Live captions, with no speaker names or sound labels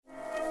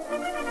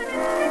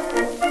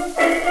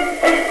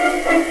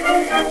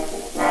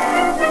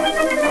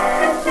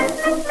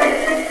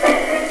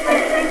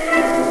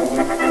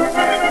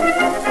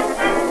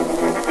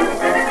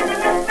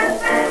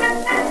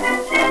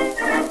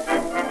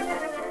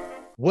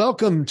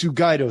Welcome to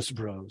Guidos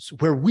Bros,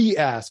 where we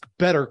ask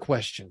better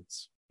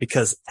questions.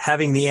 Because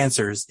having the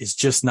answers is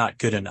just not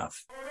good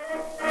enough.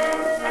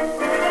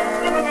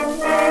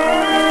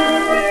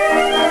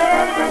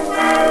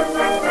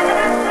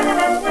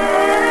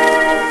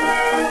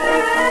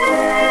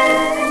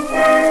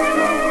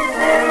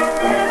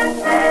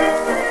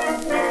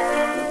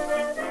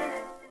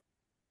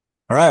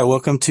 All right,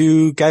 welcome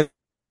to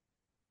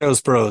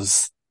Guidos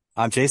Bros.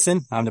 I'm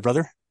Jason. I'm the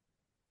brother.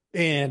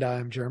 And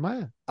I'm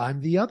Jeremiah.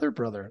 I'm the other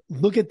brother.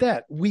 Look at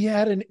that. We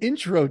had an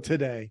intro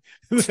today.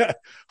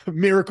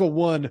 Miracle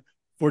one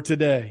for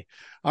today.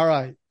 All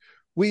right.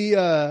 What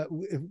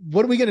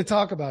are we going to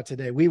talk about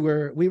today? We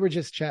were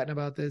just chatting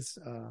about this.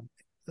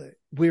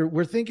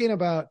 We're thinking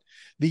about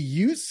the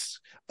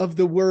use of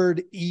the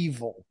word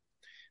evil.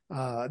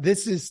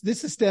 This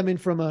is stemming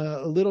from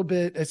a little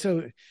bit.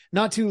 So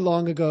not too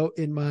long ago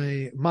in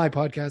my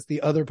podcast,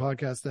 the other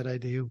podcast that I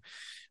do,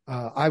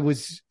 I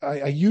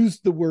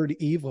used the word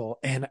evil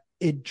and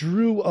it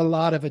drew a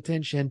lot of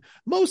attention,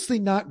 mostly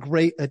not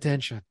great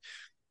attention.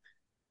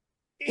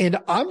 And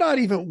I'm not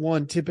even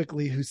one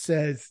typically who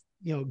says,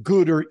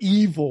 good or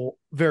evil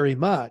very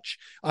much.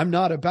 I'm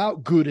not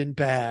about good and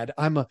bad.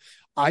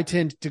 I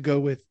tend to go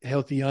with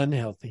healthy,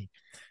 unhealthy,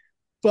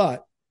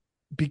 but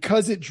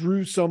because it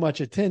drew so much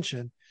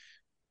attention,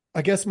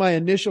 I guess my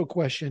initial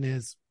question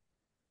is,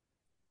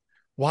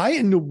 why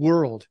in the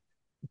world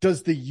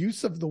does the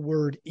use of the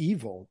word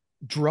evil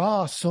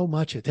draw so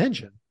much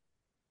attention?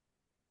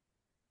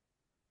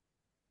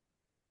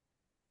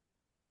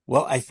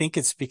 Well, I think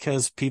it's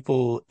because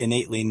people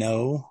innately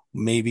know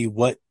maybe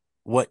what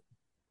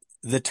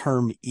the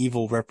term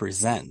evil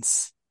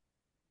represents.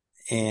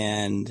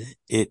 And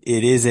it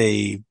is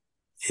a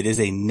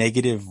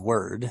negative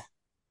word.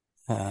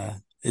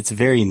 It's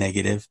very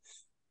negative.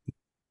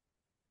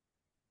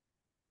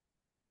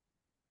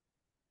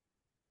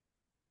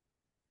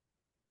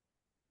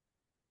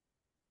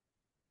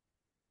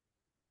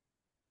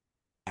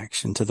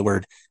 Action to the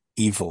word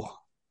evil.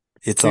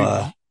 It's Dude,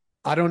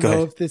 I don't know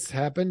ahead. if this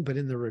happened, but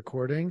in the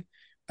recording,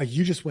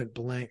 you just went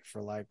blank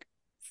for like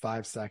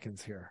 5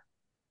 seconds here.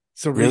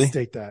 So Really?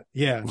 restate that.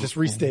 Yeah, just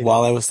restate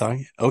while it. I was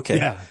talking. Okay.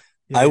 Yeah.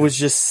 I was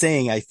just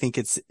saying, I think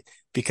it's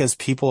because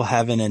people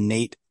have an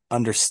innate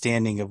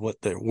understanding of what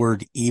the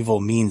word evil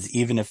means,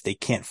 even if they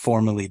can't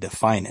formally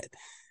define it.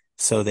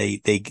 So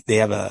they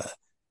have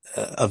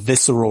a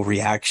visceral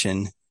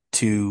reaction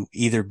to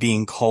either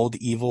being called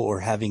evil or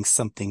having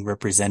something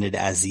represented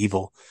as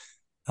evil,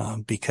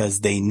 because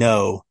they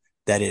know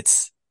that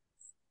it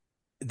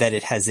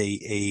has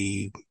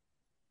a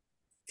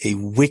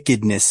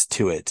wickedness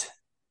to it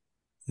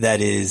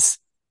that is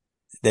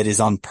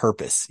on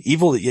purpose.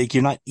 Evil, like,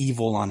 you're not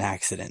evil on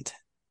accident.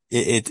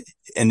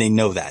 And they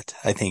know that,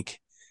 I think.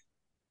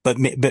 But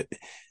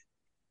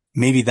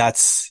maybe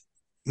that's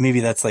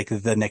like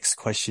the next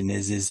question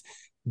is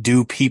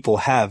do people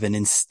have an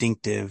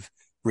instinctive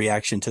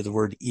reaction to the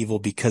word evil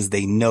because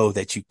they know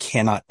that you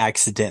cannot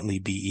accidentally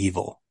be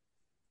evil?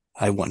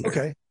 I wonder.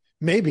 Okay,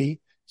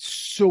 maybe.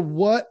 So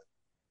what?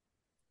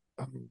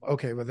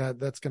 Okay, well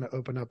that's going to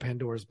open up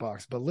Pandora's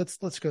box, but let's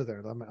go there.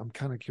 I'm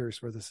kind of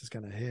curious where this is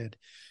going to head.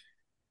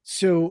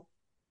 So,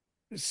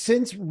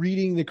 since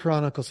reading the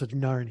Chronicles of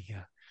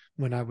Narnia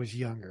when I was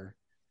younger,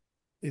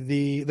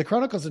 the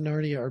Chronicles of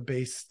Narnia are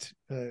based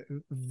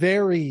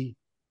very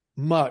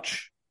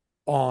much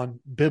on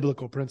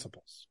biblical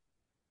principles.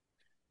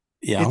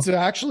 Yeah. It's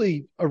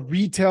actually a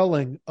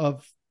retelling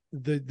of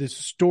the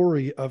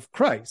story of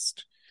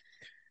Christ,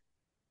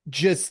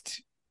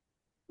 just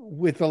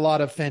with a lot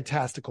of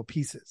fantastical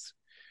pieces.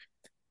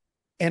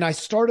 And I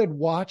started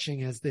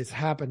watching as this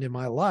happened in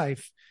my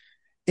life.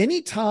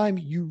 Anytime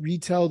you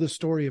retell the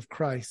story of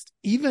Christ,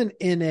 even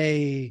in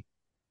a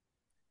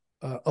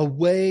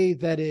way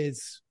that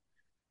is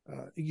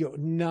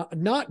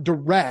not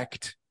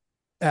direct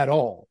at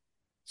all.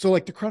 So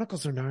like the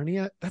Chronicles of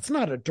Narnia, that's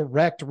not a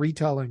direct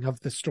retelling of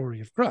the story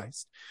of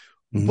Christ,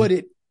 but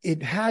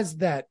it has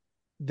that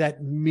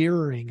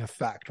mirroring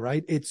effect,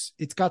 right? It's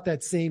got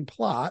that same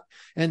plot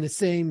and the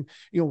same,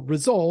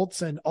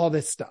 results and all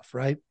this stuff,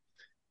 right?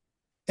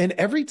 And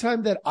every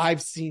time that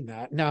I've seen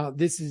that, now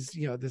this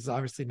is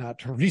obviously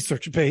not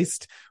research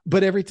based,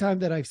 but every time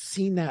that I've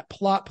seen that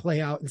plot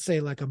play out in,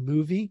 say, like a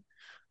movie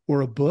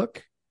or a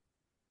book,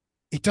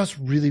 it does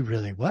really,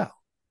 really well.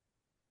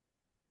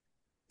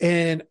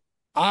 And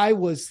I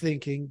was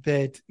thinking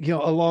that,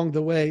 along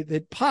the way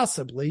that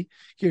possibly,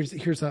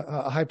 here's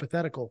a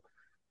hypothetical,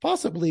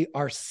 possibly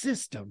our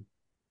system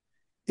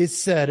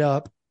is set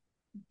up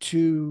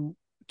to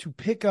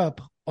pick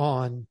up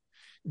on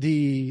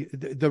the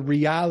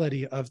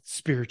reality of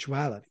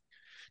spirituality,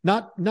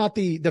 not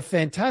the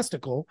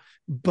fantastical,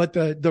 but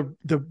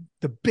the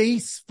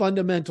base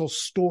fundamental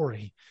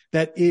story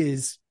that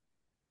is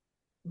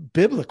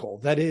biblical,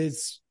 that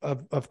is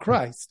of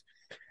Christ.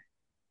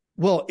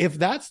 Well, if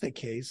that's the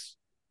case,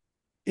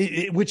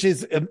 which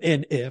is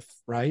an if,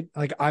 right?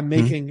 Like I'm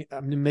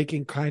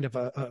making kind of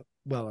a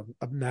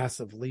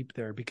massive leap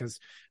there, because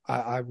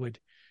I would,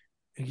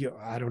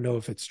 I don't know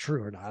if it's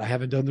true or not. I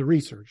haven't done the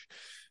research.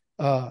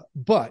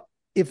 But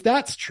if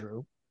that's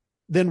true,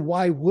 then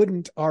why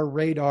wouldn't our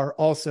radar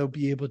also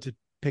be able to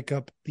pick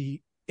up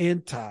the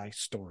anti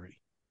story?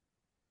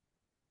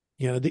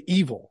 The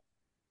evil.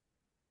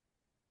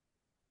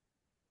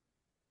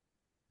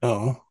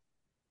 Oh,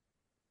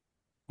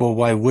 well,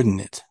 why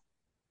wouldn't it?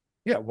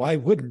 Yeah, why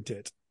wouldn't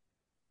it?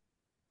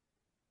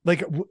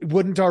 Like,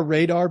 wouldn't our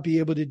radar be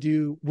able to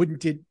do,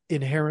 wouldn't it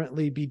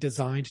inherently be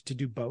designed to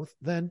do both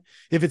then?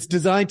 If it's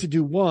designed to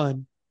do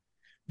one,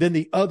 then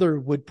the other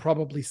would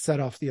probably set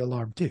off the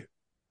alarm too.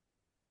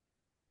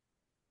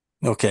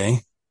 Okay.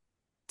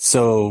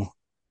 So,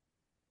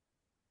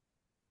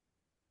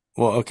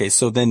 well, okay.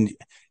 So then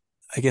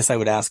I guess I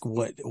would ask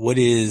what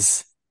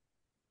is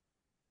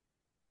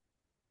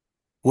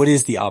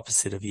the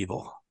opposite of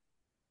evil?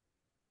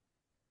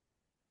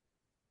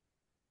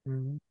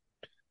 Mhm.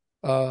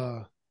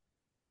 Uh,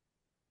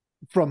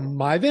 from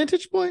my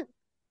vantage point,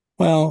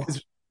 Well,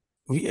 because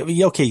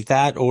okay,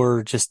 that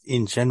or just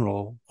in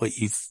general,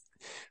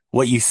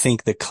 what you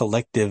think the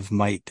collective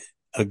might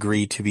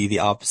agree to be the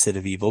opposite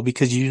of evil,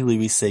 because usually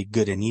we say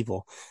good and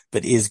evil,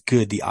 but is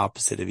good the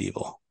opposite of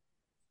evil?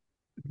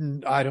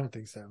 I don't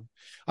think so.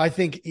 I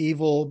think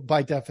evil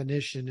by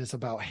definition is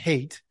about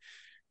hate.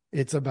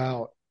 It's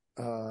about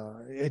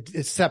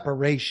it's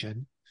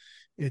separation.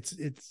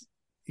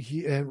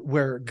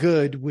 Where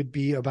good would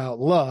be about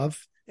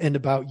love and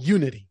about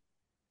unity.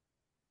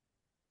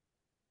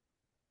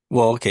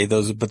 Well, okay,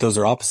 those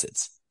are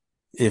opposites.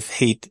 If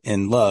hate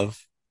and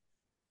love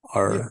Yeah.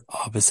 are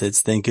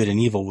opposites, then good and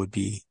evil would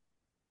be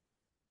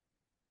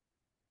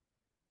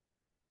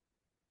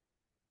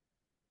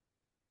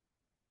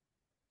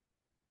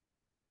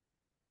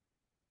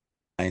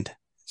mind.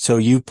 So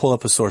you pull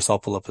up a source, I'll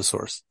pull up a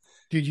source.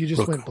 Dude, you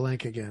just Real went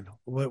blank again.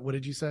 What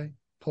did you say?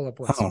 Pull up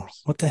what Oh,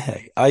 source? what the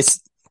heck?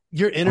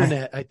 Your I,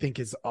 internet, I think,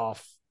 is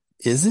off.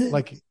 is it?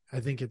 Like, I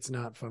think it's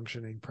not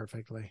functioning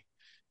perfectly,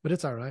 but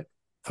it's all right.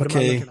 What am I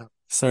Okay. looking up?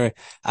 Sorry.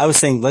 I was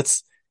saying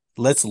let's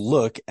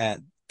look at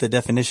the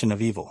definition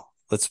of evil.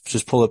 Let's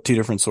just pull up two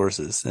different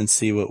sources and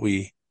see what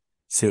we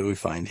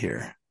find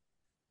here.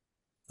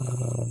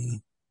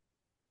 Um,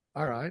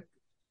 All right.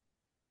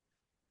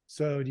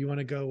 So, do you want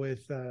to go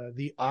with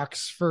the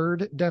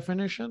Oxford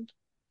definition?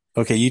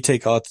 okay, you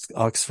take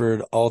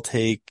Oxford, I'll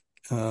take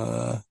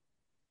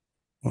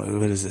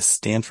what is this?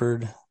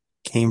 Stanford,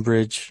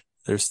 Cambridge.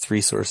 There's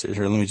three sources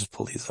here. Let me just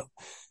pull these up.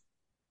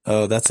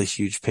 Oh, that's a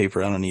huge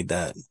paper. I don't need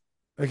that.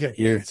 Okay.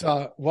 Here.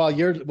 So while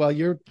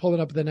you're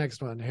pulling up the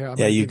next one here, I'm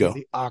Yeah, going to you give you go.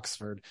 the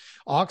Oxford.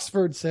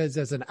 Oxford says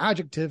as an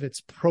adjective,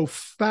 it's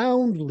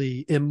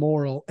profoundly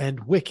immoral and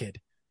wicked.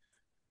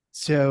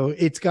 So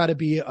it's got to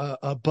be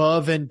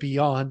above and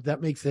beyond.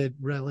 That makes it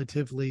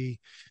relatively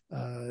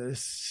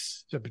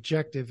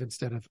subjective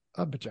instead of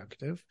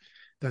objective.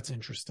 That's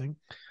interesting.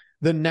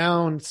 The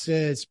noun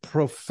says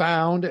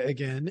profound,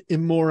 again,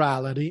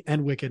 immorality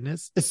and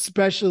wickedness,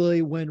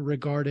 especially when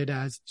regarded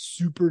as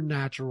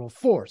supernatural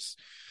force.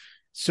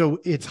 So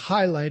it's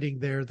highlighting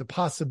there the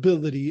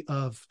possibility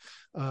of,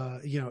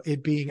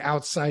 it being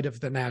outside of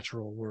the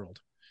natural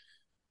world.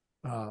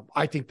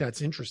 I think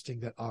that's interesting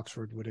that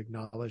Oxford would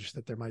acknowledge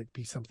that there might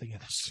be something in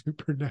the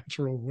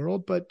supernatural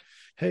world, but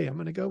hey, I'm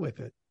going to go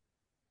with it.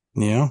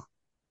 Yeah.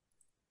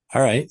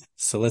 All right.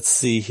 So let's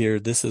see here.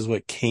 This is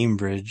what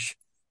Cambridge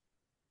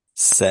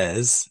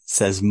says. It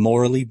says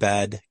morally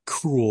bad,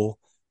 cruel,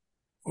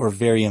 or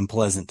very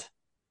unpleasant.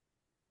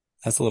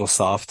 That's a little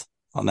soft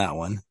on that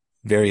one.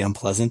 Very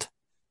unpleasant.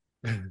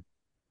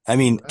 I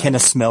mean, can a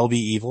Well, smell be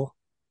evil?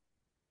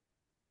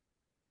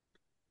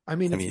 I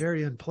mean, I it's mean,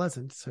 very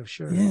unpleasant, so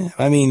sure. yeah.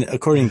 I mean,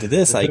 according to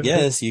this, I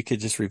guess you could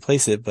just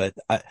replace it, but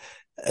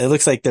it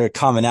looks like their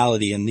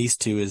commonality in these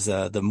two is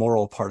the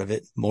moral part of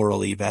it,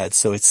 morally bad.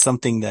 So it's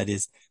something that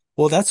is,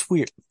 well, that's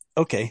weird.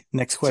 Okay,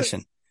 next So,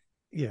 question.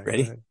 yeah, go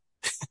Ready? ahead.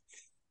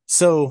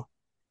 So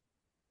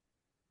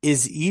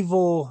is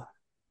evil,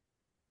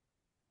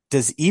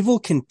 does evil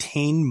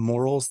contain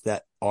morals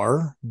that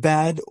are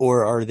bad,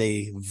 or are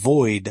they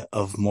void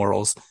of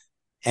morals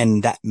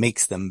and that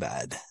makes them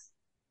bad?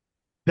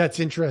 That's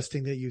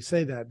interesting that you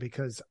say that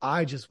because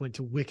I just went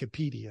to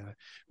Wikipedia,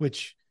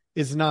 which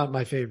is not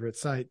my favorite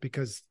site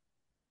because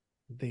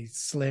they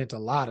slant a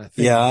lot of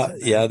things Yeah, in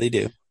yeah, there. they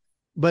do.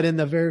 But in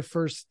the very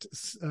first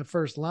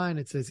line,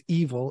 it says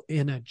evil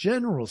in a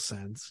general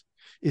sense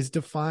is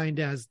defined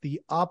as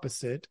the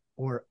opposite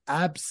or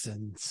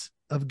absence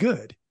of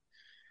good.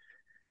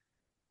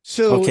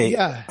 So Okay.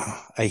 yeah,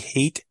 I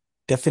hate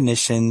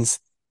definitions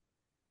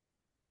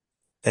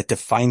that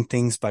define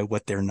things by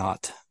what they're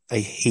not. I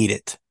hate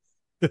it.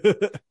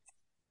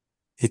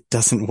 It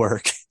doesn't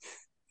work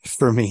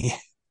for me.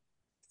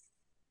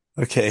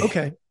 Okay.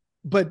 okay,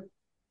 but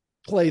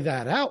play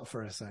that out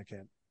for a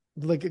second.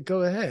 Like,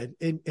 go ahead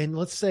and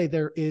let's say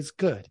there is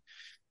good.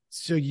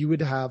 So you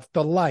would have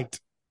the light.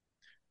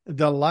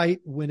 The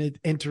light, when it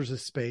enters a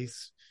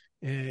space,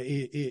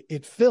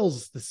 it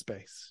fills the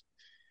space.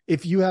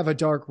 If you have a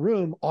dark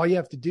room, all you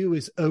have to do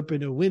is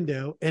open a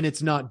window and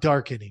it's not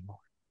dark anymore.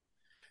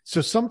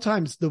 So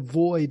sometimes the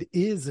void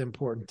is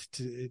important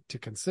to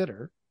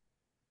consider.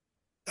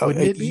 Oh,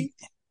 Wouldn't it be?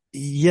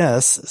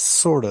 yes,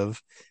 sort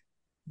of.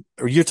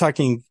 Or you're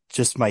talking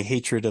just my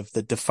hatred of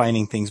the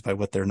defining things by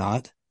what they're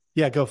not.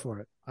 Yeah, go for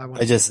it. I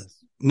want I to hear just,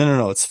 this.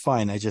 no, it's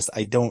fine. I just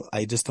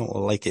don't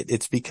like it.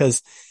 It's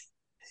because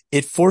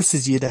it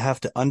forces you to have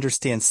to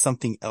understand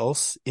something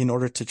else in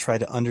order to try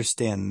to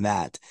understand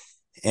that.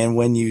 And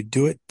when you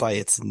do it by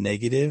its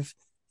negative,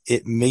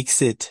 it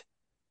makes it,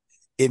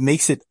 it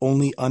makes it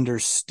only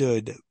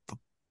understood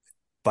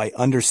by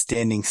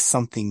understanding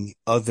something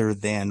other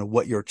than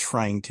what you're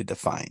trying to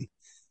define.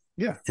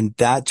 Yeah. And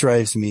that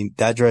drives me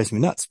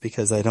nuts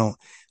because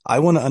I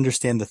want to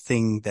understand the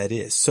thing that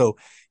is. So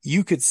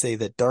you could say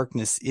that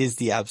darkness is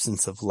the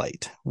absence of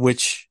light,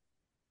 which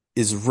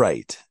is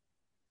right.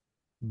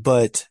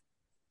 But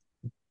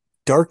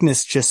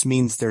darkness just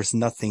means there's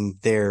nothing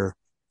there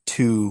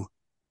to,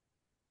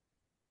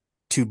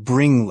 to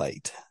bring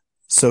light.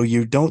 So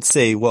you don't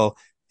say, well,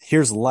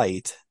 here's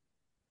light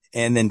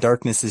and then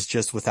darkness is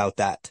just without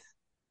that.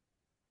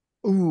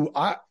 Ooh,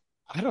 I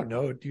don't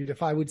know, dude,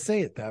 if I would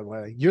say it that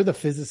way. You're the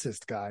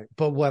physicist guy.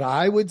 But what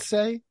I would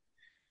say,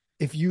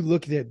 if you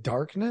look at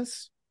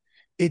darkness,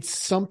 it's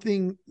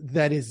something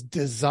that is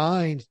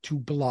designed to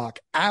block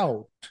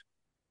out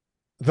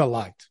the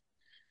light.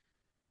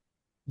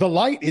 The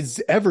light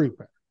is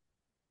everywhere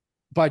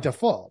by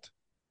default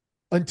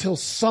until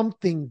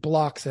something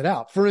blocks it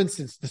out. For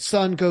instance, the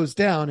sun goes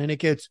down and it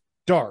gets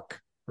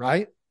dark,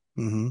 right?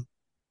 Mm-hmm.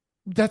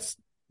 That's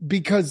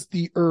because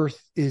the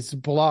earth is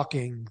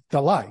blocking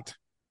the light.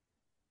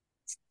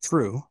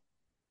 True.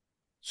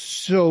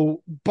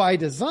 So by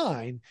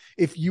design,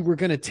 if you were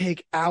going to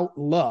take out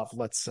love,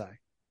 let's say,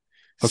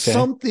 Okay.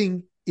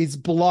 something is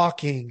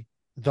blocking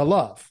the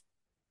love.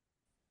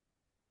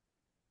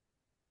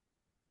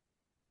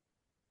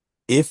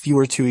 If you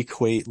were to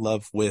equate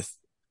love with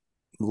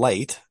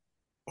light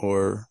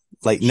or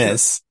Sure.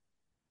 lightness,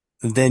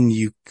 then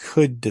you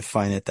could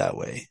define it that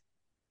way.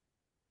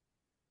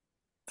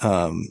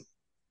 Um,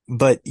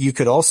 but you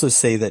could also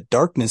say that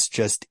darkness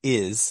just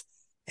is,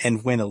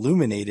 and when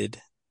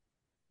illuminated,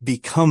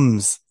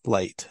 becomes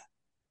light,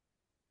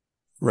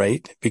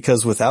 right?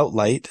 Because without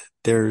light,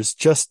 there's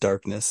just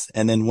darkness.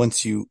 And then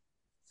once you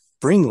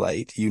bring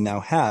light, you now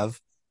have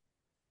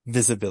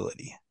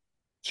visibility.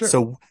 Sure.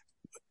 So,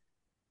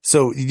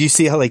 so you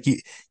see how like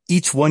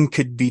each one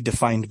could be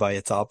defined by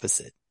its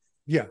opposite.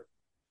 Yeah.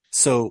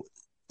 So,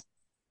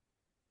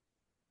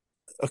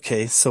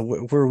 okay. So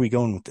where are we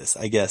going with this?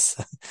 I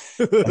guess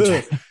I'm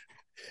trying.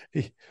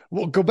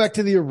 Well, go back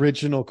to the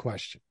original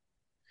question.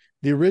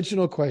 The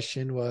original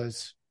question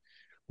was,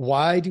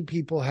 why do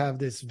people have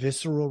this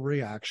visceral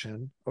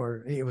reaction,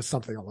 or it was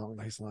something along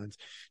those lines,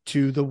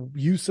 to the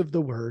use of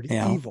the word You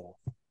know, evil?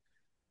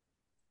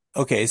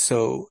 okay.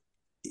 So,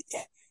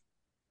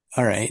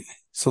 all right.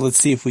 So let's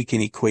see if we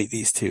can equate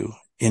these two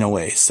in a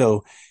way.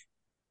 So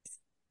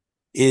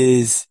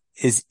is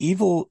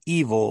evil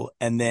evil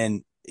and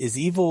then is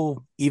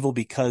evil evil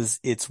because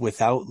it's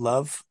without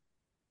love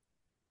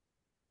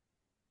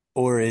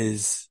or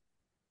is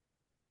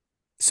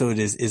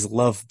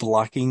love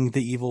blocking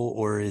the evil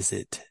or is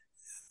it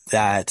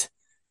that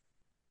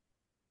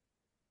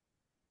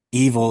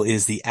evil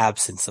is the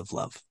absence of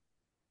love?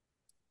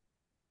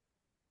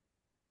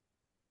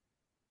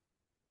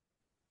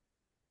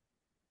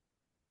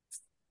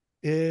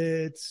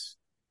 It's,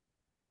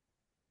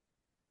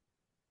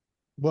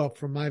 well,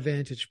 from my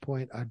vantage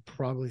point, I'd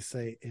probably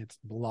say it's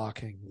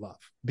blocking love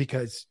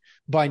because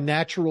by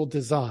natural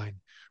design,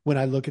 when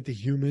I look at the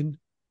human,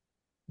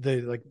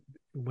 the like,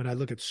 when I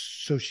look at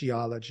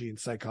sociology and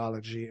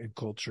psychology and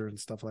culture and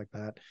stuff like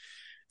that,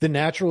 the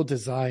natural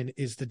design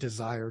is the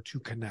desire to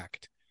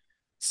connect.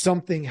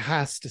 Something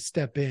has to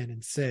step in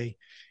and say,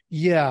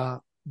 yeah,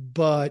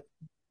 but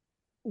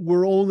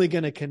we're only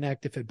going to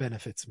connect if it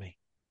benefits me.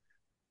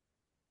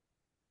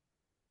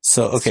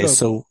 So okay,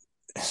 So,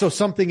 so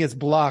something is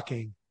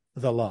blocking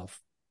the love.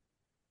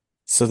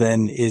 so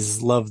then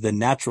is love the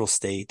natural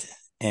state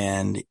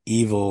and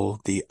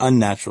evil the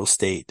unnatural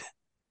state?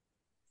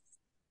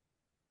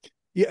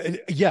 Yeah,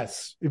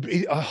 yes,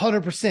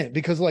 100%.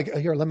 Because, like,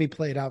 here, let me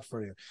play it out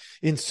for you.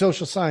 In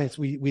social science,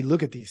 we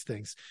look at these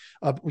things.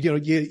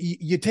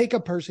 You take a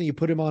person, you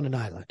put him on an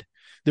island.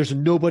 There's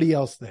nobody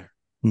else there.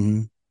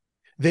 Mm-hmm.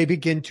 They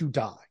begin to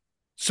die.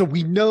 So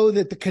we know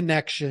that the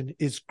connection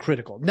is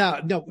critical. Now,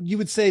 no, you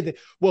would say that,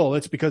 well,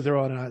 it's because they're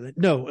on an island.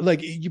 No,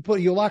 like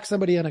you lock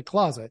somebody in a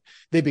closet,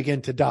 they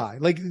begin to die.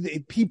 Like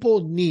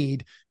people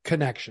need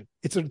connection.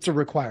 It's a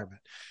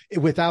requirement.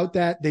 Without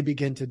that, they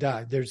begin to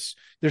die. There's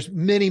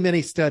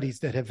many studies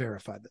that have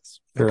verified this.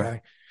 Sure.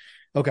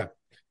 Okay.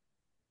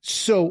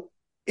 So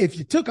if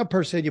you took a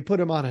person, you put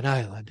them on an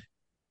island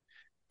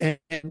and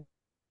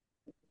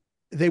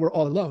they were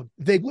all alone,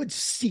 they would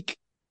seek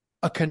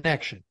a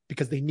connection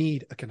because they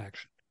need a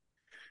connection.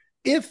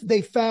 If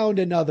they found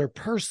another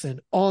person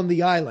on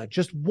the island,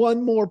 just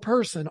one more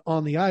person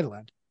on the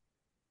island,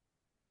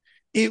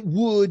 it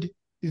would,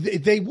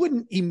 they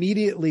wouldn't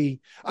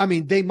immediately, I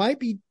mean, they might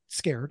be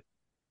scared,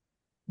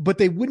 but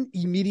they wouldn't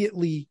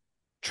immediately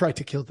try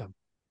to kill them.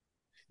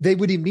 they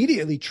would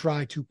immediately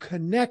try to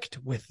connect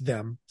with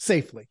them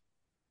safely.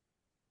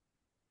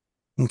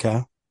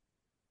 Okay.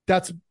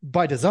 That's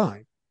by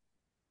design.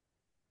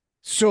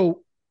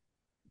 So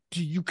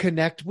do you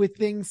connect with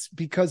things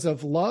because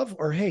of love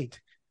or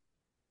hate?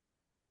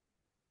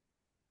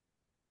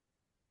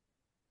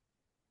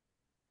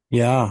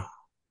 Yeah.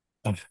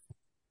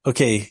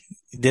 Okay.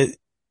 Th-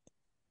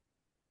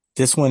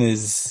 This one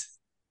is,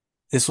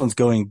 this one's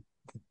going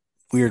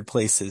weird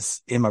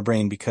places in my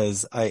brain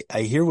because I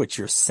hear what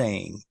you're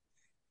saying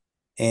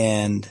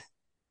and,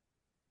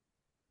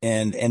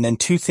 and then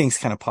two things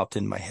kind of popped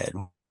in my head.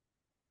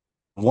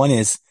 One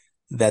is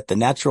that the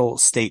natural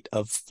state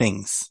of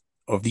things,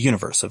 of the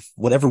universe, of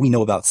whatever we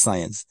know about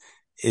science,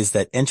 is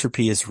that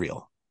entropy is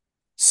real.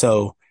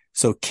 So,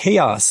 so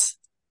chaos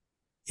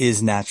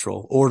is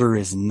natural, order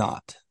is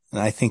not.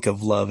 And I think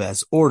of love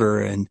as order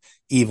and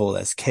evil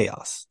as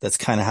chaos. That's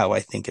kind of how I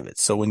think of it.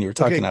 So when you were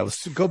talking, Okay, I was,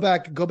 so go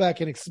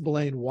back and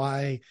explain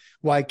why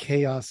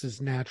chaos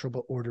is natural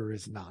but order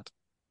is not.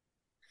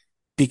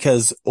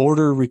 because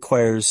order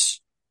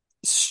requires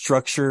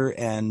structure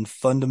and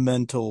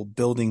fundamental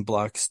building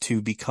blocks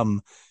to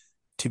become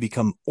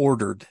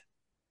ordered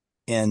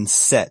and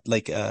set.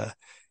 Like a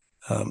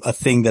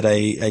thing that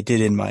I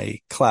did in my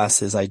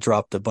class is I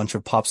dropped a bunch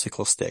of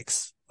popsicle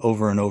sticks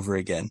over and over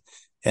again.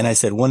 And I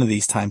said, one of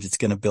these times it's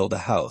going to build a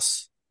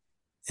house,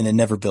 and it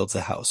never builds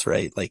a house,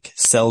 right? Like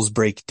cells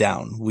break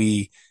down.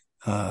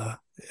 Uh,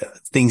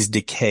 things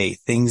decay.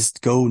 Things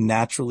go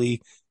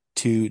naturally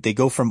they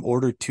go from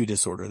order to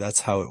disorder. That's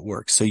how it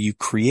works. So you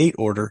create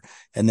order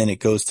and then it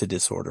goes to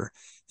disorder.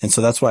 And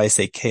so that's why I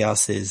say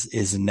chaos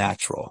is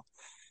natural.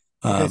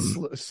 Okay,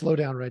 Um, slow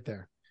down right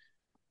there.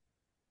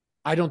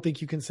 I don't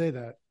think you can say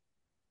that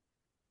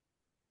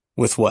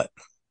with what?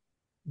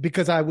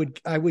 because I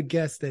would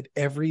guess that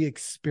every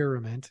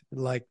experiment,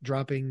 like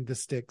dropping the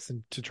sticks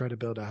and to try to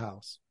build a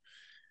house,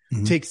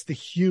 Mhm. takes the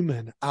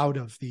human out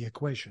of the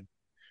equation.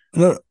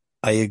 No,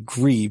 I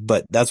agree,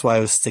 but that's why I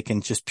was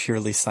sticking just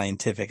purely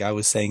scientific. I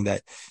was saying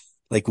that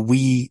like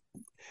we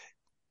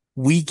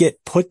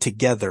get put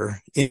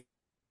together in,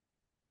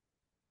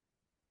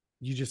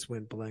 You just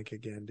went blank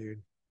again,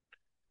 dude.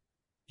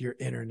 Your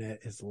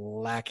internet is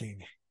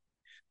lacking.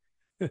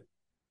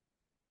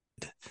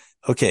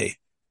 okay,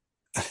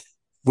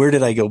 where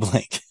did I go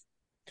blank?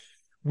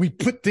 We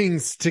put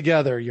things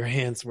together. Your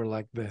hands were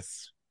like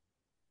this.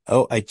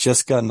 Oh, I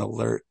just got an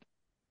alert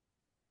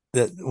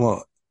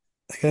well,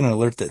 I got an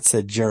alert that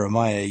said,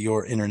 Jeremiah,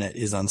 your internet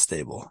is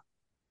unstable.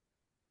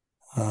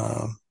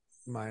 Um,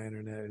 My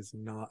internet is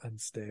not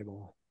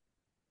unstable.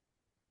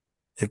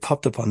 it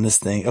popped up on this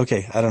thing.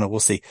 Okay. I don't know. We'll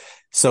see.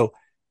 So,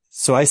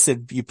 so I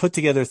said, you put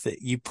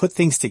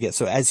things together.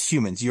 So as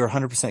humans, you're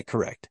 100%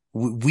 correct.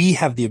 We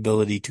have the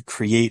ability to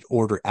create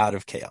order out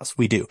of chaos.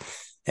 We do.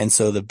 And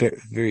so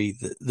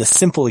the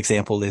simple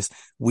example is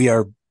we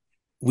are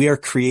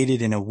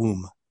created in a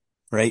womb,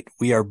 right?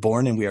 We are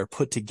born and we are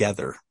put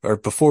together, or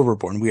before we're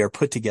born, we are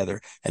put together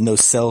and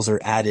those cells are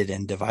added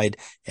and divide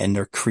and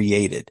they're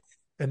created.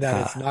 And that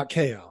Uh, is not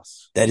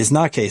chaos. that is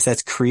not case.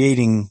 That's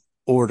creating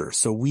order.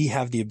 So we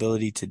have the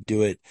ability to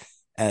do it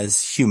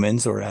as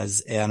humans or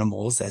as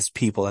animals, as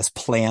people, as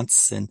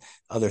plants and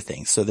other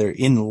things. So they're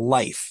in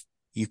life.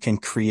 You can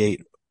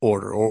create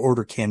order or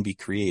order can be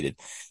created,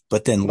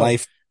 but then Oh,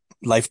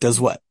 life does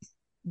what?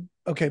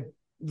 okay.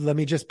 Let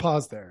me just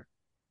pause there.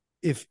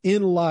 If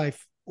in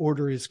life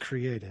order is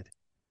created,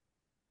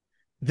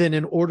 then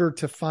in order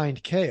to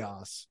find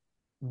chaos,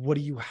 what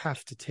do you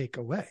have to take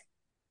away?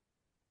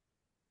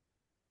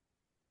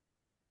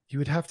 You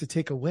would have to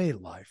take away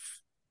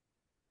life.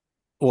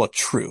 Well,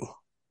 true.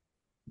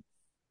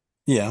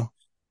 Yeah.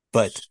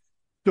 But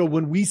So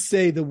when we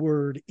say the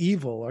word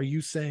evil, are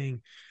you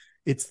saying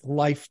it's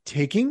life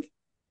taking,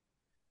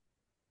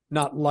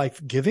 not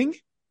life giving?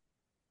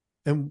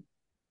 And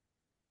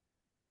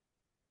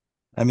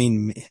I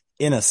mean,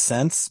 in a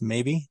sense,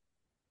 maybe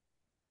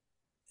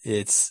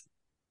it's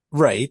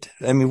right.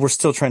 I mean, we're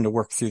still trying to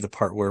work through the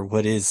part where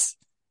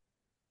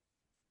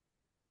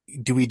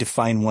do we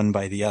define one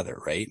by the other,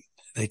 right?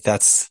 Like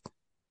that's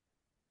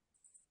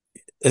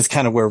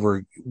kind of where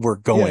we're yeah,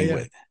 going yeah,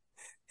 with.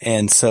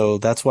 And so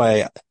that's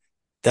why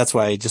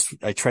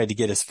I tried to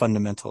get as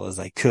fundamental as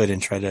I could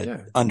and try to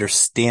yeah.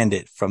 understand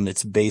it from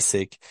its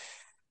basic,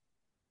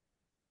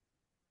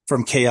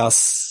 from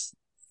chaos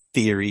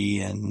theory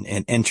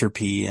and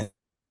entropy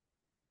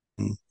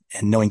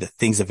and knowing that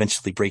things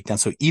eventually break down.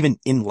 So even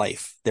in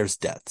life, there's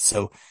death.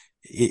 So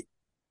it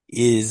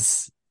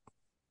is,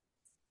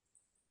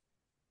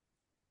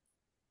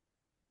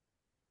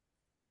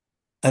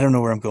 I don't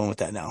know where I'm going with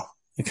that now.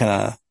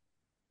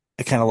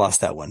 I kind of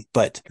lost that one,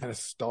 but Kind of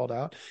stalled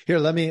out. Here,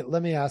 let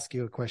me ask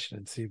you a question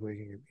and see if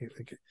we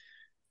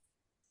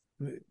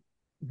can.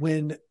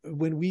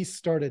 When we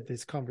started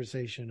this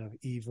conversation of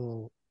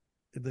evil,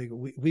 like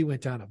we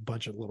went down a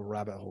bunch of little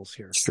rabbit holes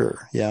here.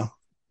 sure. Yeah.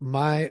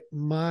 My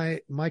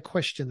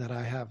question that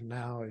I have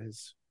now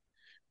is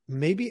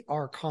maybe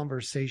our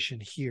conversation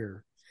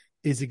here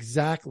is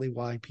exactly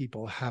why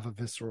people have a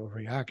visceral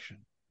reaction.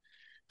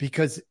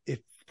 Because if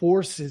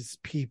forces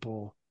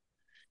people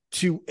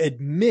to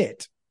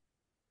admit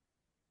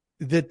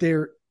that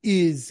there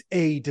is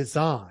a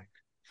design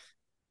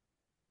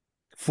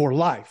for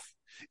life.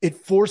 It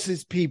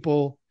forces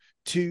people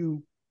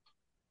to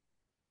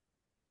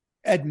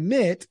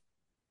admit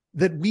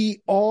that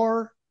we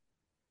are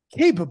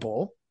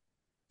capable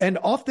and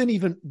often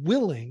even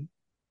willing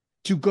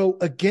to go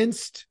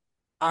against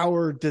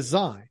our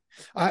design.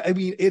 I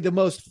mean, in the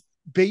most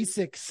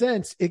basic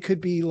sense, it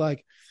could be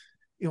like,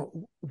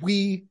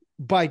 we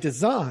by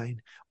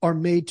design are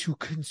made to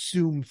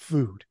consume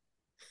food,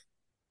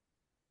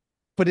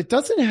 but it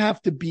doesn't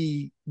have to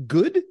be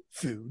good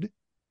food.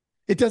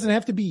 It doesn't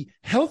have to be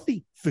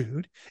healthy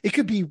food. It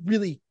could be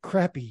really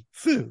crappy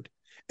food,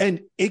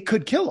 and it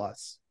could kill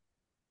us,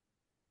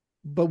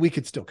 but we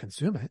could still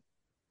consume it.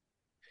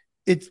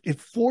 It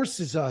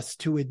forces us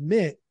to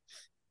admit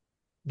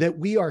that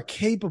we are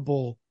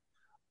capable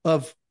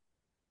of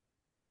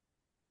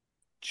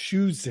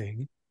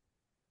choosing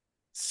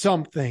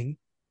something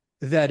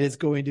that is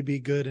going to be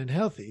good and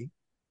healthy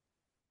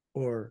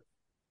or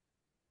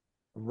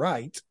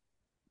right,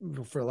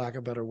 for lack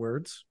of better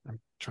words. I'm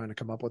trying to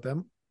come up with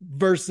them.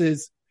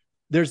 Versus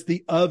there's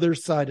the other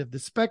side of the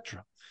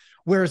spectrum,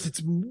 whereas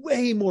it's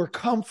way more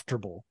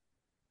comfortable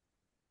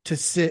to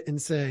sit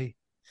and say,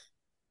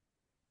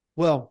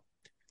 well,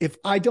 if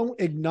I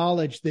don't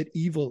acknowledge that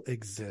evil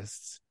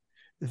exists,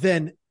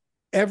 then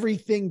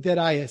everything that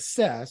I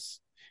assess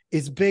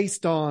is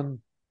based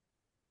on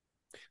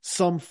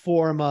some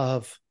form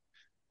of,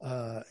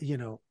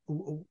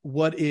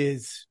 what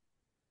is,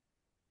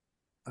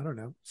 I don't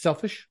know,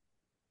 selfish.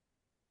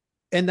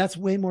 And that's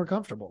way more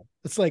comfortable.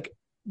 It's like,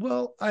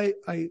 well, I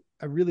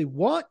really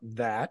want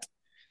that,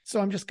 so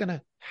I'm just going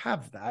to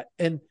have that.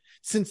 And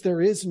since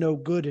there is no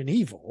good and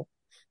evil,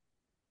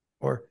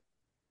 or,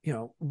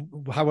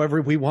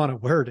 however we want to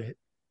word it,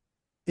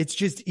 it's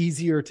just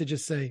easier to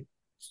just say,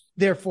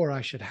 therefore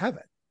I should have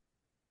it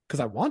because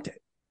I want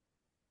it.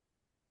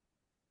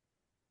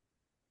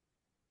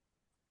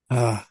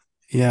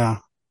 Yeah.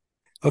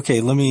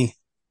 Okay. Okay.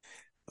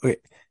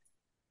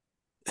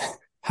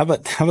 How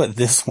about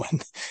this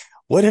one?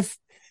 What if,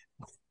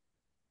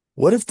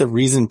 what if the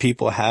reason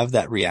people have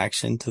that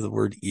reaction to the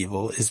word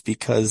evil is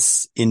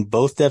because in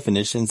both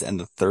definitions and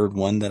the third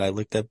one that I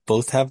looked at,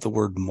 both have the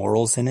word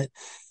morals in it.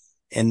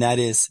 And that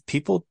is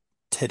people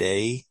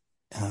today,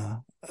 uh,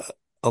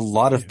 a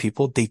lot of Yeah.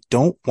 people, they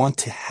don't want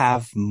to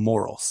have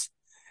morals.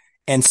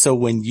 And so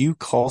when you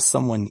call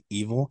someone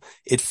evil,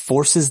 it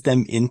forces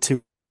them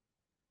into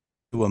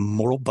a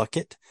moral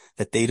bucket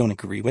that they don't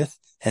agree with.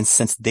 And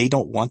since they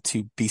don't want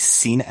to be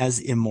seen as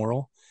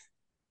immoral,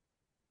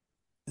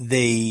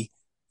 they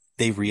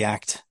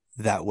react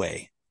that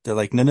way. They're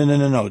like, no, no, no,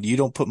 no, no. You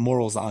don't put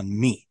morals on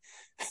me.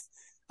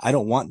 I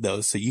don't want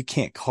those. So you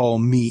can't call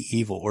me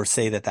evil or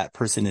say that that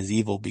person is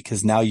evil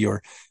because now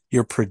you're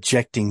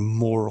projecting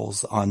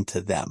morals onto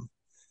them.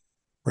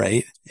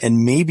 Right.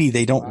 And maybe Wow.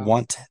 they don't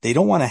want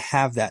to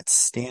have that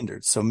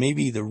standard. So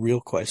maybe the real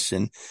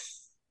question,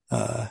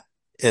 uh,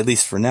 at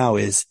least for now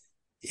is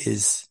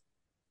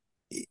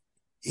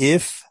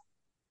if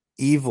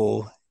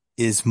evil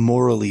is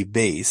morally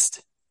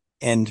based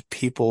and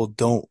people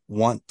don't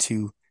want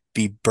to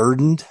be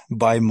burdened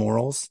by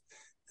morals,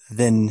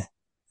 then,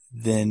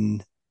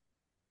 then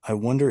I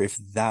wonder if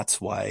that's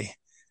why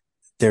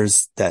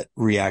there's that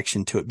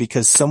reaction to it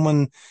because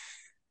someone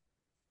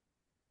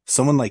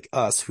like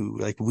us who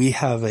like we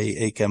have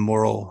a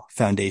moral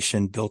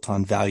foundation built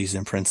on values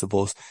and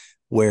principles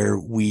where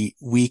we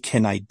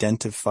can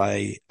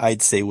identify,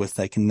 I'd say with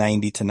like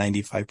 90 to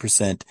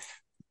 95%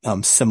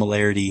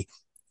 similarity,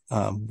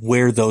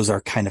 where those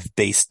are kind of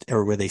based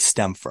or where they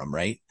stem from,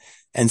 right?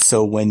 And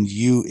so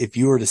if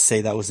you were to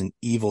say that was an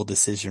evil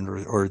decision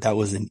or that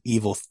was an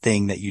evil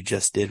thing that you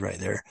just did right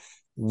there,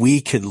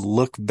 we could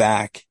look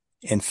back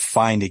and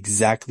find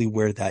exactly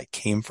where that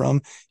came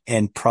from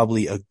and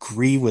probably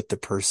agree with the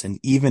person,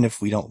 even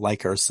if we don't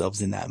like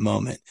ourselves in that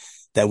moment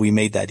that we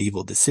made that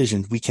evil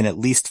decision. We can at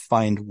least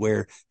find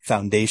where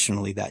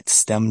foundationally that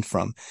stemmed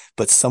from.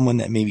 But someone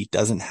that maybe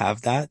doesn't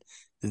have that,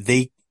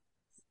 they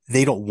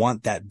don't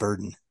want that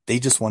burden. They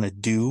just want to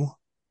do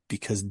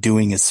because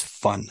doing is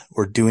fun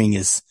or doing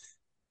is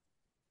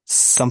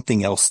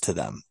something else to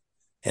them.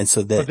 And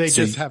so Or they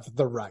so just have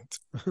the right.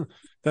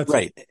 That's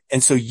right.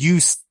 And so you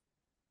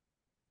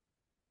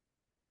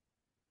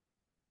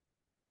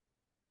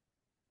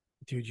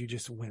Dude, you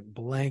just went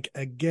blank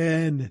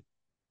again.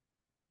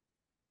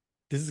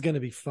 This is going to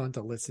be fun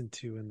to listen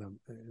to in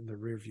the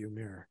rear view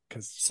mirror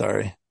because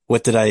sorry.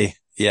 What did I?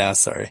 Yeah,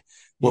 sorry. you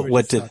What, were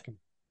what just did, talking.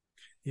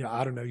 Yeah,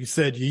 I don't know. You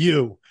said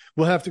you.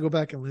 We'll have to go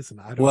back and listen.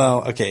 I don't well,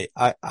 even know. okay.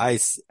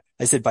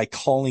 I said by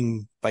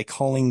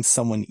calling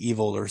someone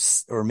evil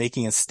or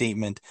making a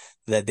statement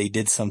that they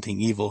did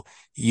something evil,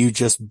 you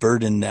just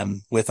burden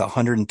them with a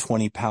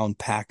 120-pound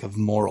pack of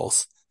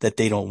morals that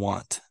they don't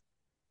want.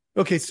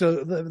 Okay,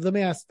 so let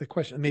me ask the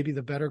question. Maybe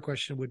the better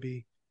question would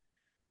be,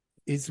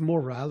 is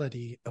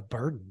morality a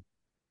burden?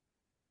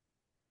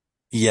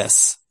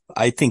 Yes.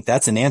 I think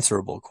that's an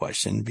answerable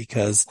question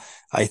because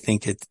I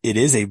think it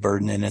is a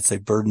burden, and it's a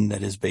burden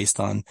that is based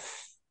on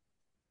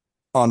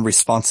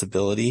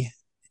responsibility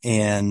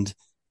and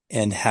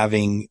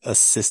having a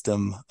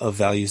system of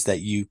values that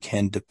you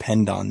can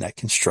depend on that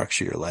can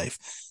structure your life.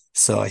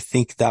 So I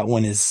think that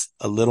one is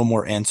a little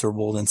more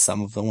answerable than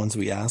some of the ones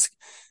we ask,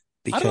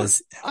 I don't,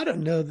 because I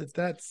don't know that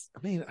that's, I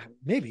mean,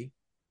 maybe.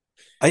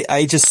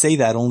 I just say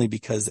that only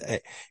because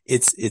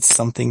it's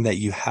something that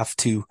you have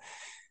to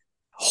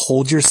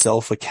hold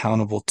yourself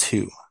accountable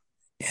to,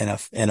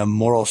 and a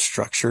moral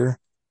structure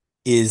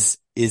is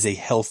a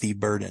healthy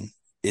burden.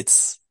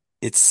 It's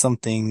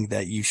something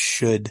that you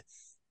should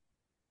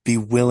be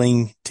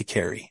willing to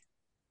carry.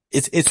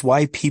 It's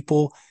why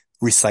people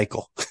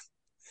recycle.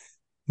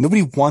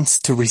 Nobody wants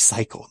to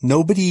recycle.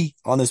 Nobody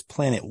on this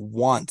planet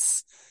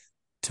wants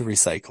to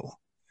recycle,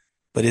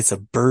 but it's a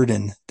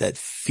burden that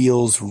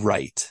feels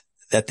right,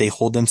 that they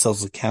hold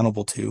themselves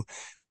accountable to.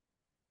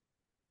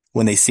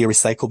 When they see a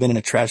recycle bin and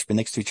a trash bin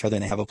next to each other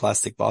and they have a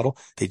plastic bottle,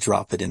 they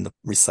drop it in the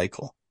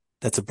recycle.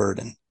 That's a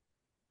burden,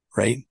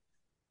 right?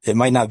 It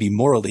might not be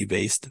morally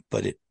based,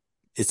 but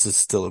it's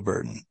still a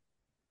burden.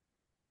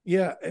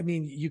 Yeah. I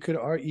mean, you could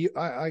argue,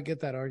 I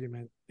get that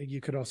argument.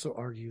 You could also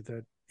argue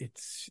that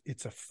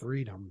it's a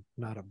freedom,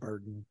 not a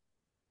burden.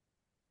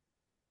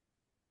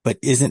 But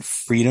isn't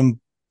freedom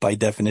by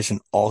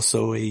definition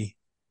also a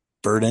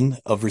burden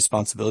of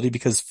responsibility?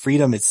 Because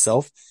freedom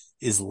itself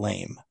is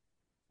lame.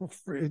 Well,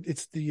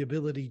 it's the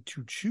ability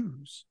to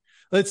choose.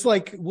 It's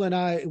like when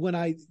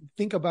I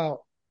think about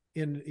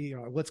in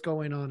what's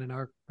going on in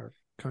our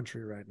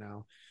country right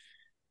now.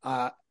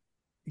 Uh,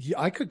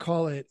 I could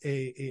call it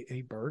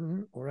a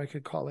burden, or I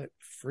could call it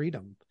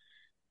freedom.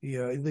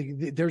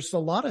 There's a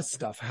lot of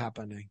stuff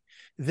happening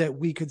that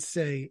we could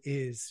say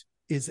is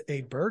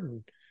a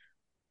burden,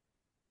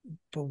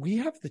 but we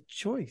have the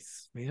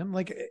choice, man.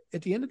 Like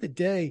at the end of the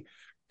day,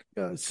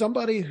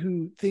 somebody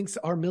who thinks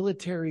our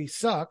military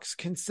sucks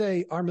can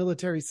say our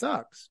military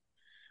sucks.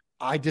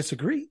 I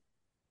disagree,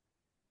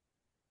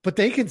 but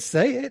they can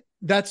say it.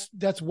 That's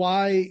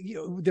why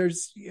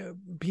there's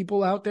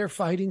people out there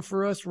fighting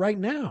for us right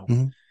now,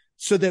 Mm-hmm.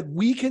 so that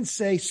we can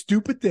say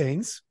stupid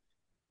things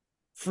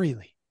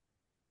freely.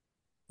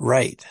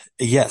 Right.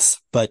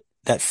 Yes. But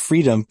that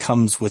freedom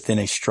comes within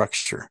a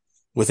structure,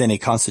 within a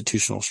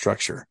constitutional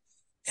structure.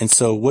 And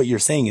so what you're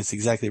saying is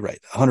exactly right.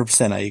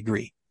 100% I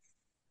agree.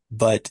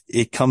 But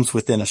it comes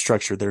within a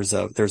structure. There's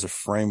a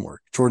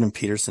framework. Jordan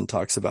Peterson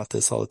talks about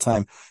this all the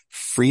time.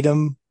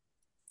 Freedom,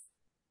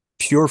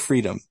 pure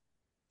freedom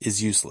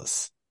is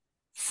useless.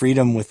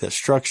 Freedom with a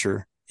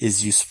structure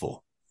is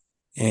useful.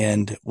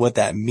 And what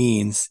that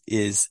means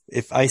is,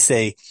 if I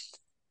say,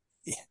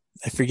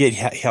 I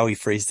forget how he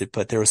phrased it,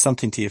 but there was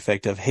something to the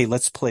effect of, hey,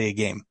 let's play a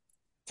game.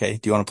 Okay.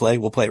 Do you want to play?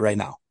 We'll play it right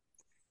now.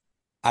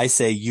 I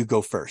say, you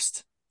go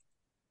first.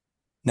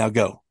 Now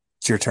go.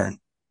 It's your turn.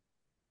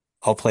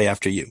 I'll play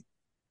after you.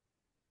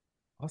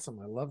 Awesome.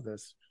 I love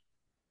this,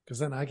 because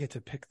then I get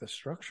to pick the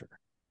structure.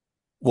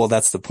 Well,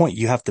 that's the point.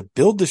 You have to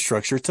build the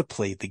structure to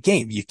play the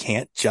game. You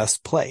can't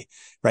just play,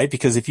 right?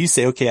 Because if you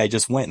say, okay, I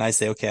just went, and I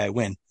say, okay, I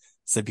win.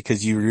 So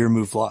because your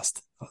move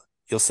lost,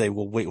 you'll say,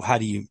 well, wait,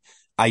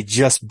 I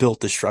just built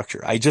the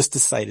structure. I just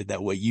decided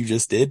that what you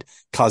just did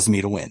caused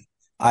me to win.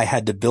 I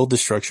had to build the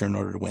structure in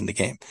order to win the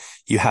game.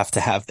 You have to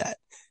have that.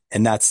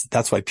 And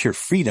that's why pure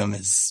freedom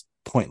is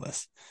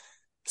pointless.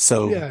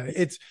 So Yeah,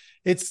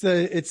 it's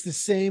the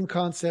same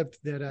concept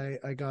that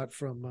I got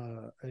from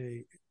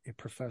a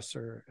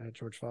professor at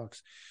George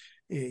Fox.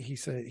 He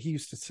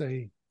used to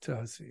say to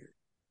us,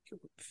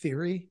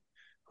 theory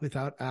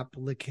without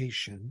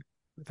application,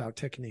 without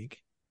technique,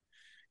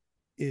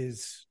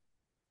 is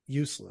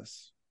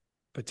useless,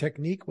 but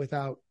technique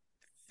without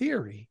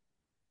theory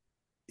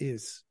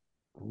is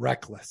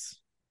reckless.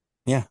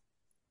 yeah,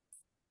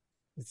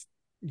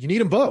 You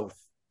need them both.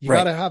 You got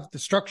right. to have the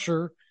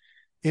structure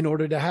in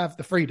order to have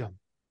the freedom.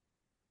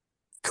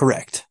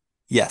 Correct.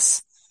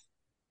 Yes.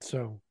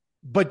 So,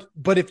 but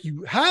if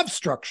you have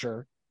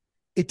structure,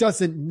 it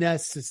doesn't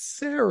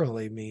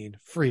necessarily mean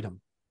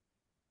freedom.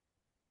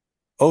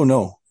 Oh,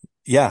 no.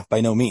 Yeah, by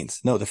no means.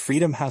 No, the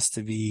freedom has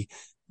to be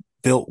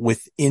built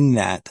within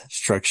that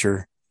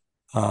structure.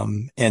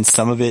 And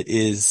some of it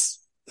is,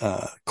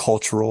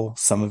 cultural,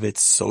 some of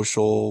it's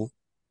social,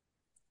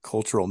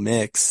 cultural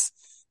mix.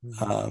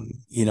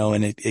 Mm-hmm.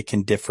 And it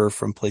can differ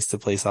from place to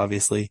place,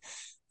 obviously.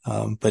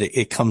 But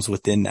it comes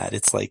within that.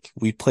 It's like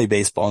we play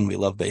baseball and we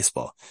love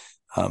baseball.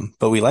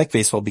 But we like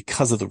baseball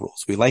because of the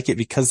rules. We like it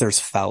because there's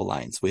foul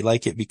lines. We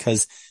like it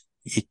because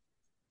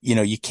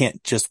you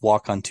can't just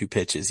walk on two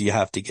pitches. You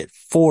have to get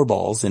four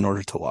balls in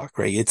order to walk,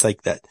 right? It's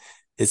like that.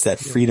 It's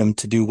that Yeah. freedom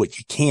to do what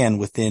you can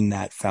within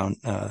that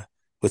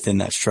within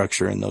that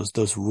structure and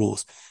those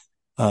rules.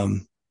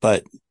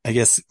 But I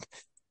guess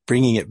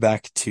bringing it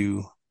back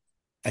to,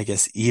 I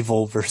guess,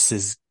 evil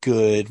versus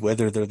good,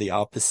 whether they're the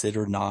opposite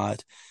or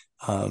not.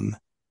 Um,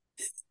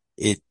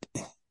 it,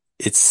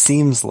 it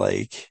seems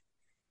like,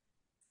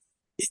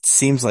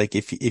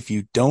 if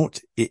you don't,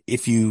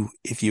 if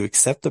you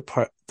accept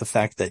the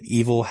fact that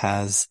evil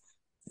has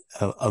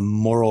a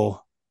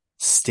moral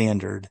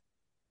standard,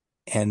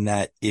 and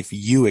that if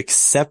you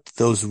accept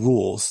those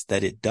rules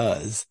that it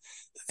does,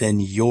 then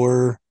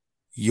you're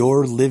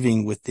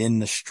living within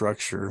the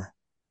structure,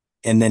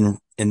 and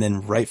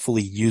then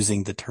rightfully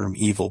using the term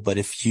evil. But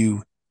if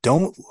you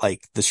don't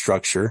like the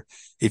structure,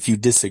 if you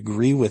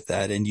disagree with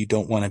that and you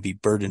don't want to be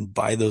burdened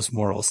by those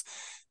morals,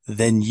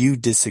 then you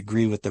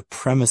disagree with the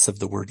premise of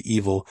the word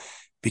evil,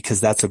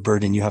 because that's a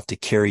burden you have to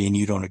carry and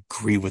you don't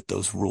agree with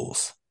those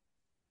rules.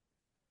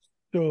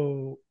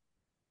 So,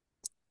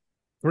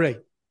 great.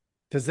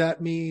 Does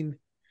that mean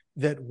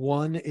that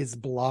one is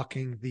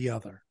blocking the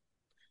other?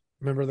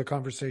 Remember the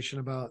conversation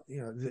about,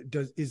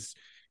 is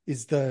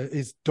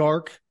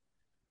dark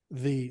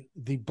the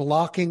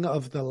blocking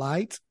of the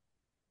light,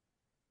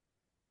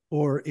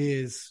 or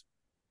is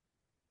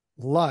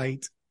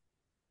light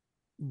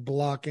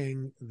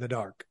blocking the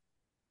dark?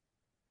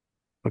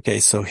 Okay,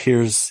 so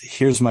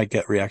here's my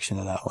gut reaction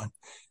to that one.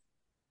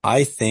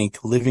 I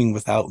think living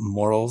without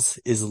morals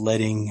is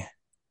letting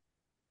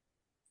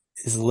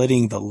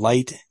the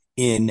light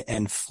in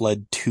and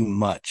flood too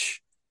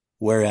much,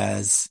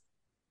 whereas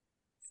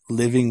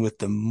living with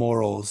the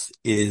morals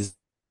is.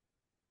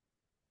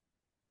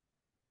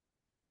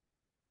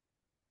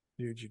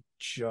 Dude, you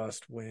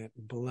just went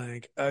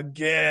blank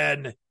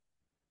again.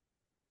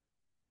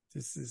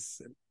 This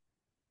is an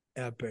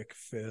epic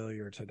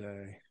failure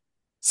today.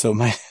 So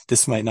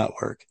this might not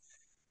work.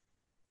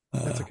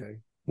 That's Uh, okay.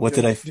 what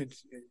did I?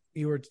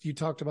 You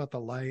talked about the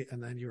light,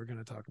 and then you were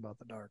going to talk about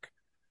the dark.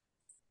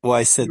 Well, I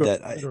You said were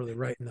that literally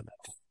right in the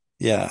middle.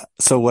 yeah.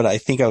 So what I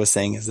think I was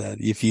saying is that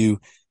if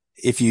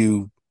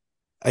you,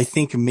 I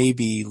think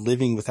maybe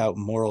living without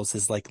morals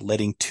is like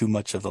letting too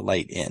much of the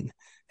light in,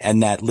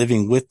 and that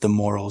living with the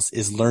morals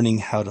is learning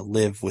how to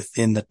live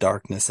within the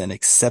darkness and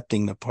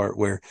accepting the part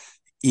where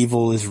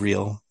evil is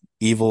real,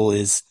 evil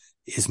is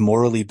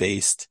morally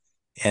based,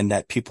 and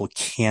that people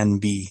can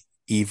be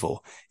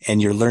evil.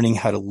 And you're learning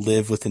how to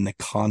live within the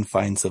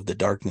confines of the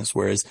darkness.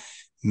 Whereas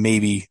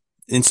maybe,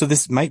 and so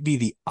this might be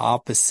the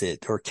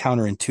opposite or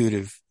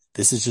counterintuitive.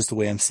 This is just the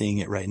way I'm seeing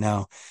it right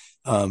now.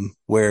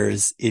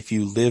 Whereas if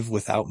you live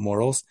without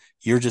morals,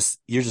 you're just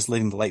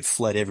letting the light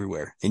flood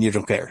everywhere and you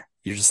don't care.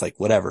 You're just like,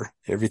 whatever,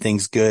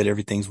 everything's good,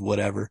 everything's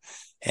whatever.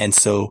 And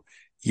so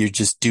you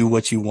just do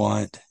what you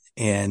want.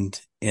 And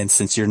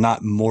since you're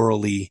not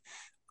morally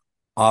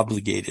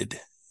obligated,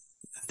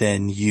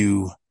 then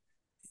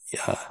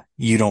uh,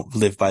 you don't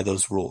live by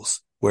those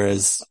rules.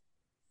 Whereas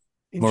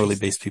morally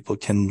Interesting. based people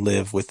can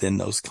live within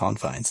those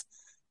confines,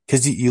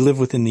 because you live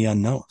within the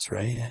unknowns,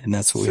 right? And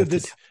that's what we So have to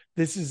do.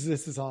 this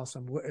is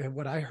awesome.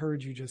 What I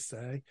heard you just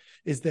say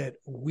is that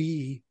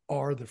we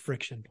are the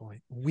friction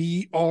point.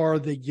 We are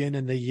the yin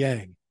and the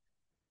yang.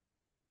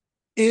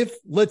 If,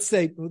 let's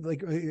say,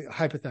 like,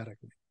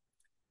 hypothetically,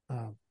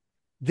 um,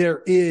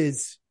 there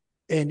is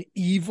an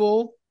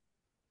evil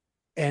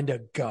and a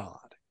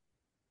God,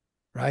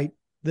 right?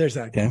 There's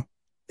Okay.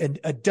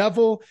 a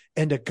devil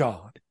and a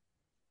God,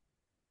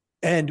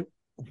 and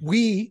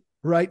we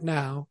right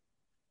now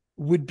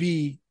would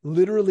be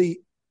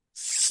literally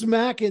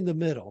smack in the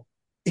middle,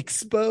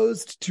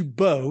 exposed to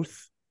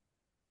both,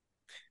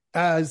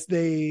 as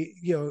they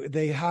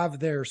have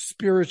their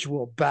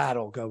spiritual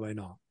battle going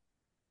on,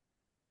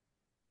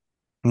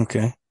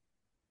 Okay.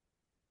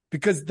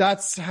 because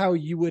that's how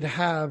you would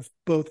have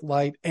both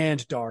light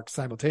and dark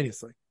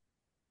simultaneously.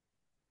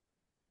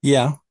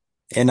 Yeah.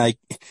 And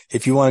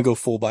if you want to go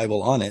full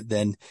Bible on it,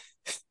 then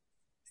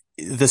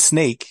the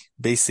snake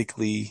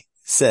basically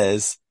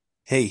says,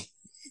 hey,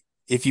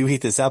 if you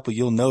eat this apple,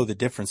 you'll know the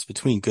difference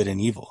between good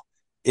and evil.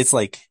 It's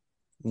like,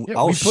 Yeah,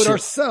 I'll we put show,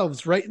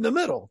 ourselves right in the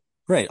middle.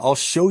 right. I'll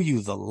show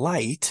you the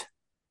light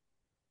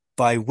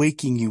by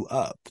waking you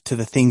up to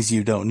the things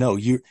you don't know.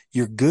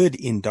 You're good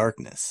in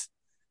darkness.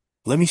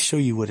 Let me show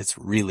you what it's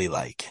really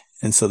like.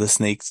 And so the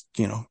snake,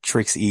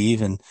 tricks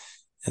Eve, and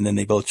then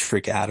they both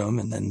trick Adam.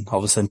 And then all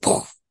of a sudden,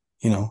 poof,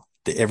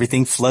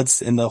 everything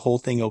floods and the whole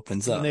thing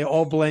opens And up, they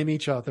all blame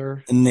each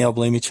other. and they all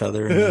blame each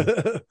other.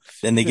 And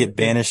then they get And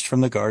banished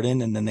from the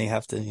garden, and then they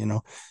have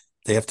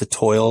to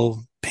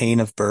toil pain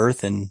of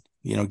birth and,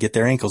 get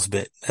their ankles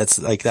bit. That's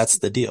the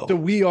so deal.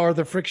 we are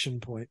the friction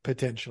point,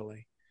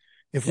 potentially.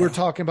 If we're Yeah.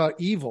 talking about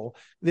evil,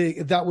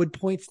 that would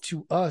point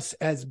to us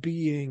as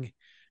being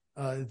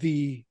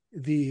the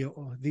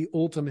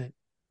ultimate,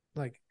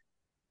 like,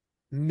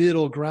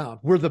 middle ground.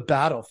 We're the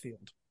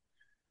battlefield.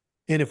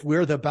 And if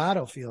we're the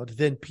battlefield,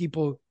 then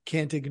people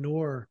can't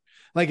ignore.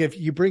 Like, if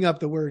you bring up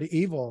the word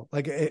evil,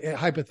 like,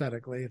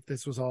 hypothetically, if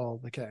this was all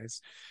the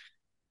case,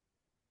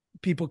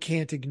 people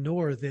can't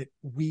ignore that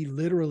we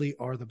literally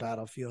are the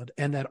battlefield,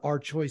 and that our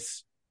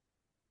choice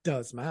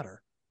does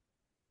matter.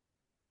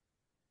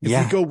 If we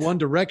Yeah. go one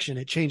direction,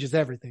 it changes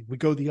everything. We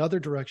go the other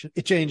direction,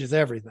 it changes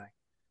everything.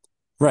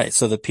 Right.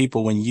 So the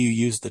people, when you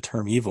use the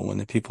term evil, when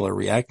the people are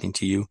reacting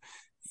to you,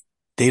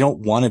 they don't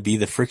want to be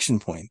the friction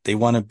point. They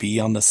want to be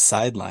on the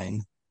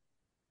sideline.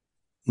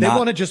 They Not,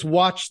 want to just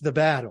watch the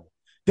battle.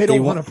 They they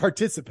don't want want, to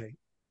participate.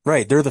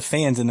 right. They're the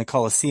fans in the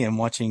Coliseum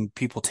watching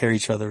people tear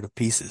each other to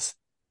pieces.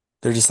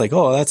 They're just like,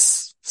 oh,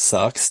 that's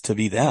sucks to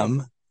be Yeah.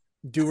 them.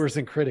 Doers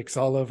and critics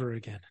all over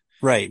again.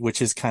 Right.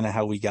 Which is kind of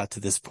how we got to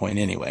this point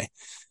anyway.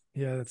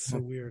 Yeah, that's so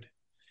weird.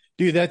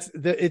 Dude,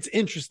 it's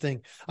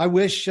interesting. I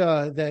wish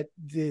that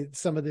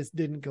some of this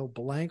didn't go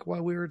blank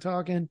while we were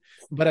talking,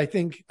 but I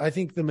think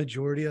the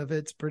majority of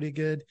it's pretty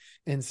good.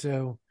 And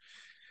so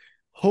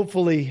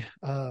hopefully,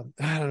 I don't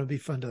know, it'd be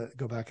fun to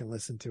go back and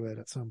listen to it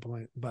at some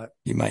point. But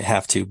You might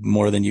have to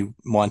more than you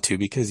want to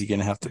because you're going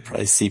to have to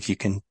probably see if you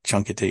can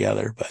chunk it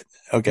together. But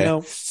you okay.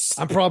 know,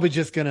 I'm probably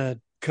just gonna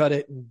cut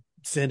it and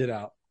send it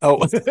out. Oh,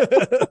 Because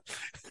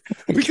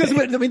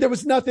okay. I mean, there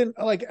was nothing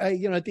like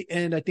at the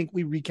end, I think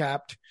we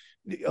recapped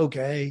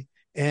okay,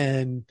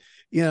 and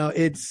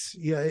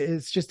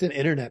it's just an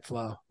internet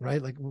flow,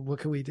 right? Like, what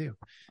can we do?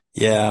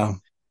 Yeah.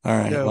 All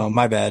right. So, Well,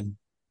 my bad.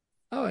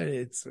 oh, it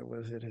is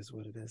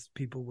what it is.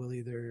 People will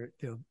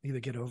they'll either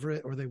get over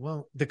it or they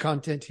won't. The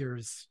content here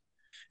is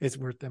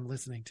worth them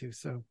listening to.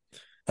 So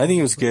I we'll think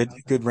it just was put it good. out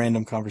there. Good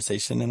random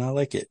conversation and I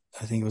like it.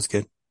 I think it was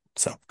good.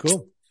 So,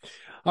 Cool.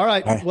 All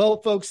right. all right.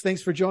 Well, folks,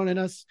 thanks for joining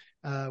us.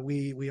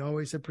 We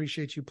always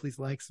appreciate you. Please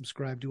like,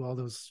 subscribe, do all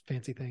those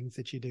fancy things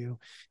that you do,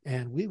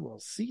 and we will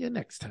see you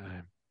next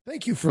time.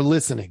 Thank you for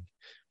listening.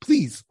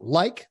 Please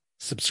like,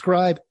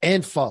 subscribe,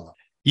 and follow.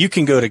 You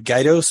can go to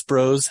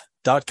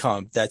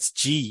guidosbros.com. That's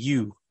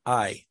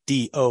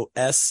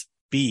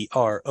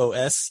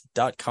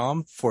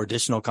GUIDOSBROS.com for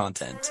additional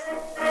content.